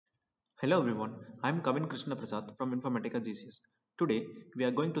Hello everyone, I am Kavin Krishna Prasad from Informatica GCS. Today we are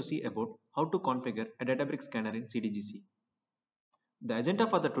going to see about how to configure a Databricks scanner in CDGC. The agenda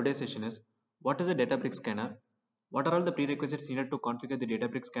for the today's session is what is a Databricks scanner, what are all the prerequisites needed to configure the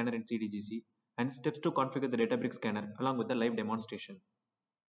Databricks scanner in CDGC, and steps to configure the Databricks scanner along with the live demonstration.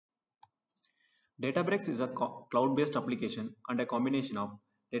 Databricks is a cloud-based application and a combination of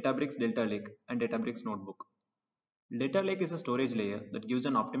Databricks Delta Lake and Databricks Notebook. Data Lake is a storage layer that gives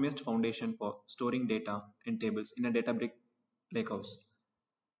an optimized foundation for storing data and tables in a Databricks lakehouse.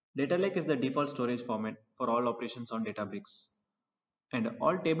 Data Lake is the default storage format for all operations on Databricks. And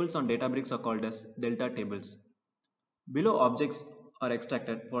all tables on Databricks are called as Delta tables. Below objects are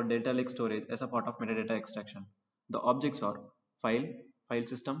extracted for Delta Lake storage as a part of metadata extraction. The objects are file, file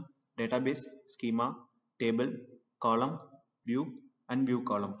system, database, schema, table, column, view, and view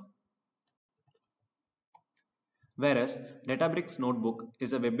column. Whereas Databricks Notebook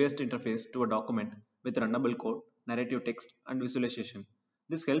is a web-based interface to a document with runnable code, narrative text, and visualization.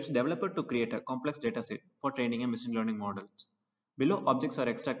 This helps developer to create a complex dataset for training and machine learning models. Below objects are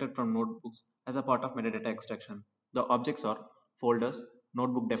extracted from notebooks as a part of metadata extraction. The objects are folders,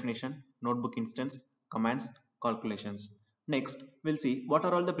 notebook definition, notebook instance, commands, calculations. Next, we'll see what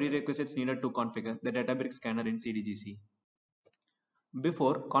are all the prerequisites needed to configure the Databricks scanner in CDGC.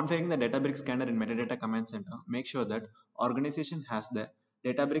 Before configuring the Databricks scanner in Metadata Command Center, make sure that organization has the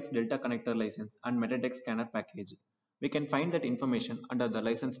Databricks Delta Connector license and Metadata Scanner package. We can find that information under the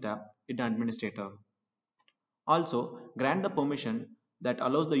License tab in Administrator. Also, grant the permission that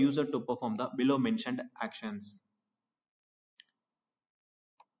allows the user to perform the below mentioned actions.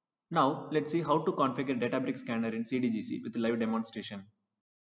 Now, let's see how to configure Databricks scanner in CDGC with a live demonstration.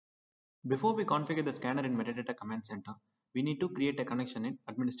 Before we configure the scanner in Metadata Command Center, we need to create a connection in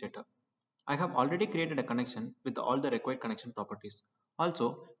Administrator. I have already created a connection with all the required connection properties.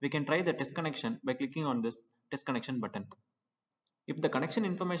 Also, we can try the test connection by clicking on this test connection button. If the connection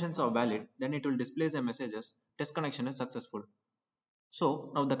informations are valid, then it will display a message as test connection is successful.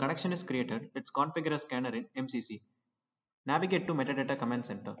 So now the connection is created. Let's configure a scanner in MCC. Navigate to Metadata Command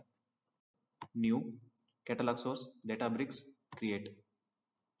Center. New, catalog source, Databricks, create.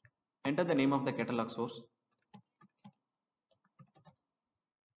 Enter the name of the catalog source.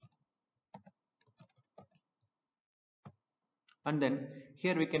 And then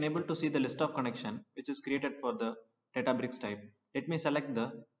here we can able to see the list of connection which is created for the Databricks type. Let me select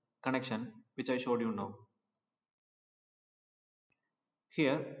the connection which I showed you now.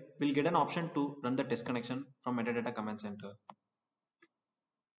 Here we'll get an option to run the test connection from Metadata Command Center.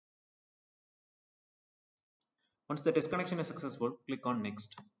 Once the test connection is successful, click on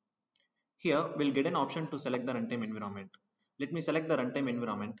next. Here we'll get an option to select the runtime environment. Let me select the runtime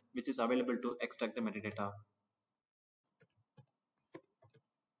environment which is available to extract the metadata.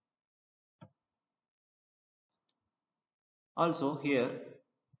 Also here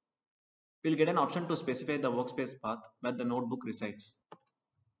we'll get an option to specify the workspace path where the notebook resides.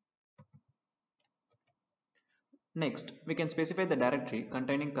 Next, we can specify the directory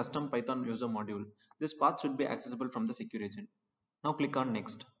containing custom Python user module. This path should be accessible from the secure agent. Now click on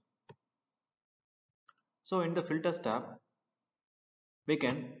next. So in the filters tab, we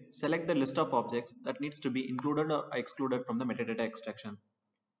can select the list of objects that needs to be included or excluded from the metadata extraction.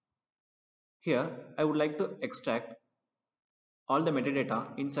 Here I would like to extract all the metadata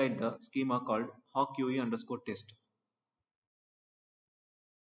inside the schema called hawkue_test.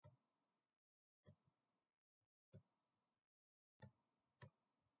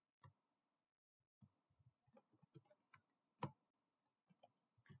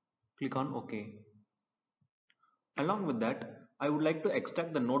 Click on OK. Along with that, I would like to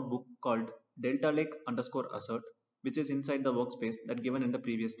extract the notebook called Delta Lake_assert, which is inside the workspace that given in the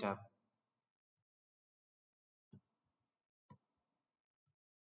previous tab.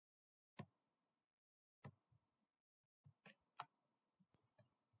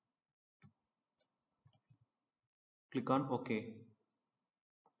 Click on OK.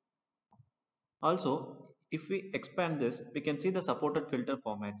 Also, if we expand this, we can see the supported filter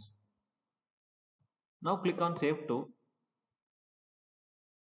formats. Now click on Save to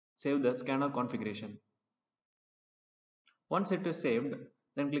save the scanner configuration. Once it is saved,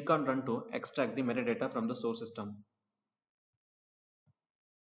 then click on Run to extract the metadata from the source system.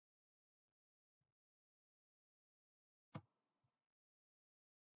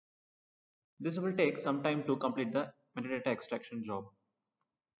 This will take some time to complete the metadata extraction job.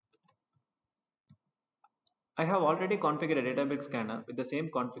 I have already configured a database scanner with the same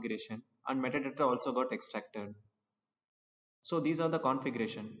configuration and metadata also got extracted. So these are the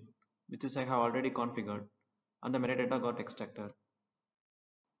configuration which is I have already configured and the metadata got extracted.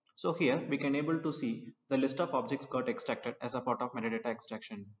 So here we can able to see the list of objects got extracted as a part of metadata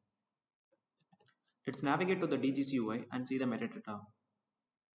extraction. Let's navigate to the DGC UI and see the metadata.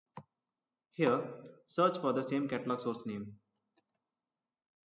 Here, search for the same catalog source name.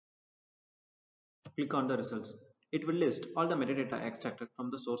 Click on the results. It will list all the metadata extracted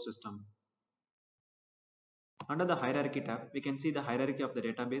from the source system. Under the hierarchy tab, we can see the hierarchy of the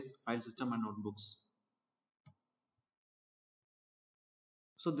database, file system and notebooks.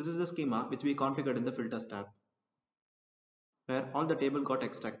 So this is the schema which we configured in the filters tab, where all the table got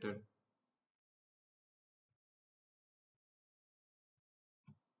extracted.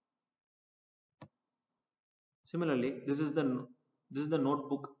 Similarly, this is the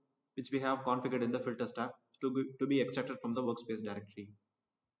notebook which we have configured in the filters tab to be extracted from the workspace directory.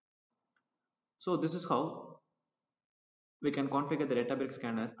 So this is how we can configure the Databricks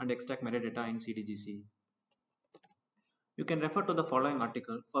Scanner and extract metadata in CDGC. You can refer to the following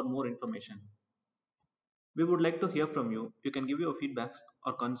article for more information. We would like to hear from you. You can give your feedbacks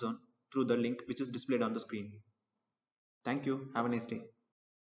or concern through the link which is displayed on the screen. Thank you. Have a nice day.